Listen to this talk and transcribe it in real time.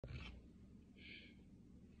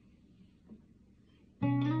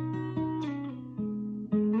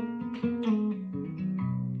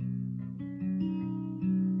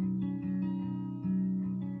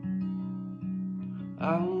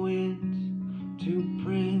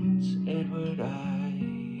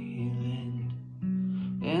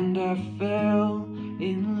I fell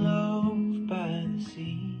in love by the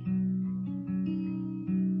sea.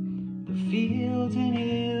 The fields and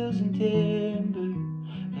hills and timber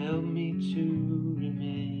helped me to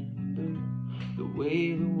remember the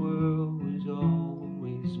way the world was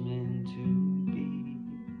always meant to be.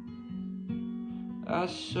 I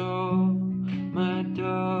saw my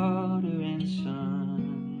daughter and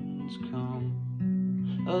sons come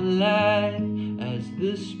alive as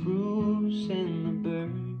the spruce and the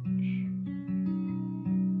birch,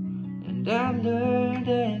 and I learned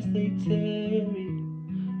as they tarried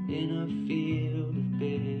in a field of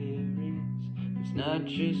berries, it's not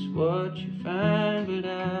just what you find but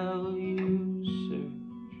how you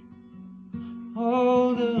search.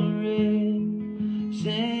 Oh, the red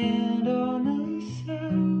sand on the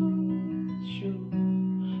south shore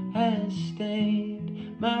has stained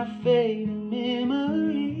my fading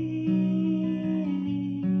memory.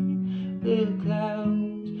 The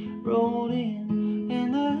clouds rolled in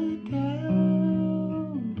and the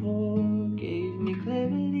downpour gave me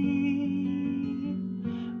clarity.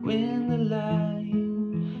 When the light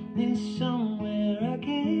is somewhere I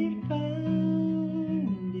can't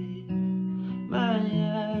find it, my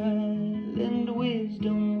island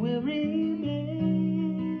wisdom will remain.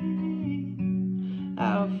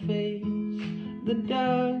 I'll face the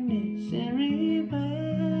darkness and reminded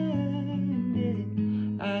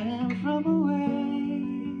I am from away.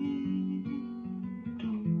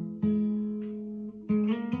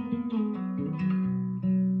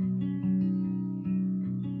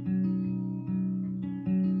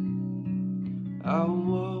 I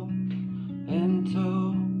walked and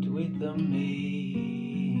talked with the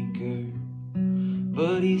Maker,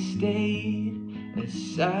 but he stayed as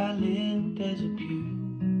silent as a pew.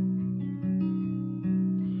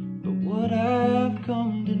 But what I've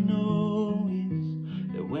come to know is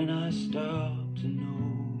that when I stop to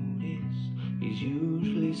notice, he's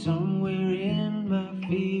usually somewhere in my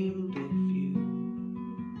field of view.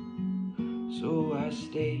 So I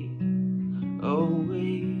stayed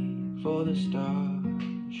away for the star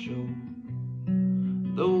show,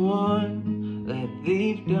 the one that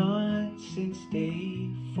they've done since day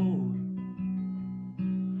 4,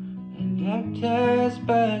 and baptized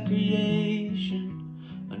by creation,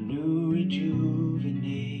 a new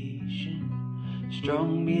rejuvenation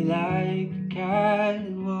strung me like a kite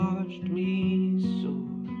and watched me soar.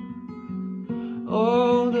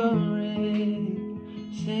 Oh, the red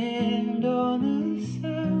sand on the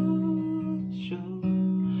south shore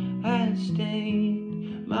has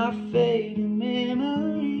stained my fading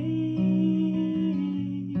memory.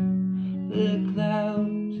 The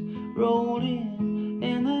clouds rolled in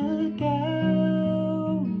and the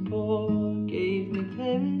downpour gave me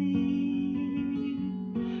clarity.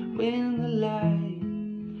 When the light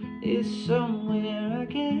is somewhere I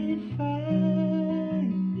can't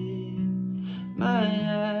find it, my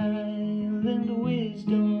island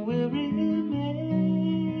wisdom will remain.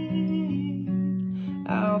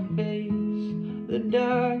 I'll face the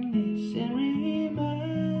darkness and reminded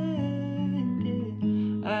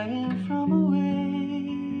I am from away.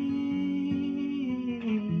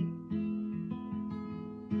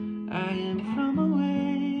 I am from away.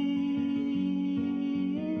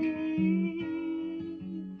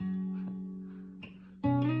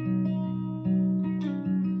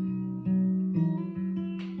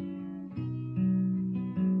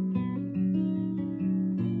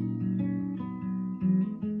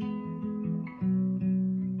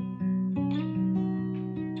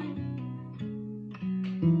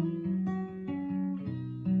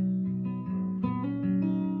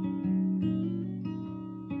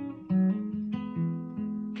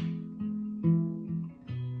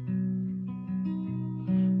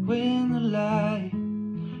 When the light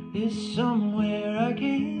is somewhere I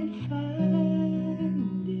can't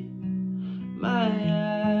find it, my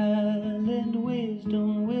island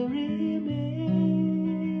wisdom will remain.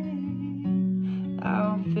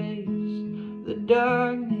 I'll face the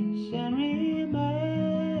darkness and remind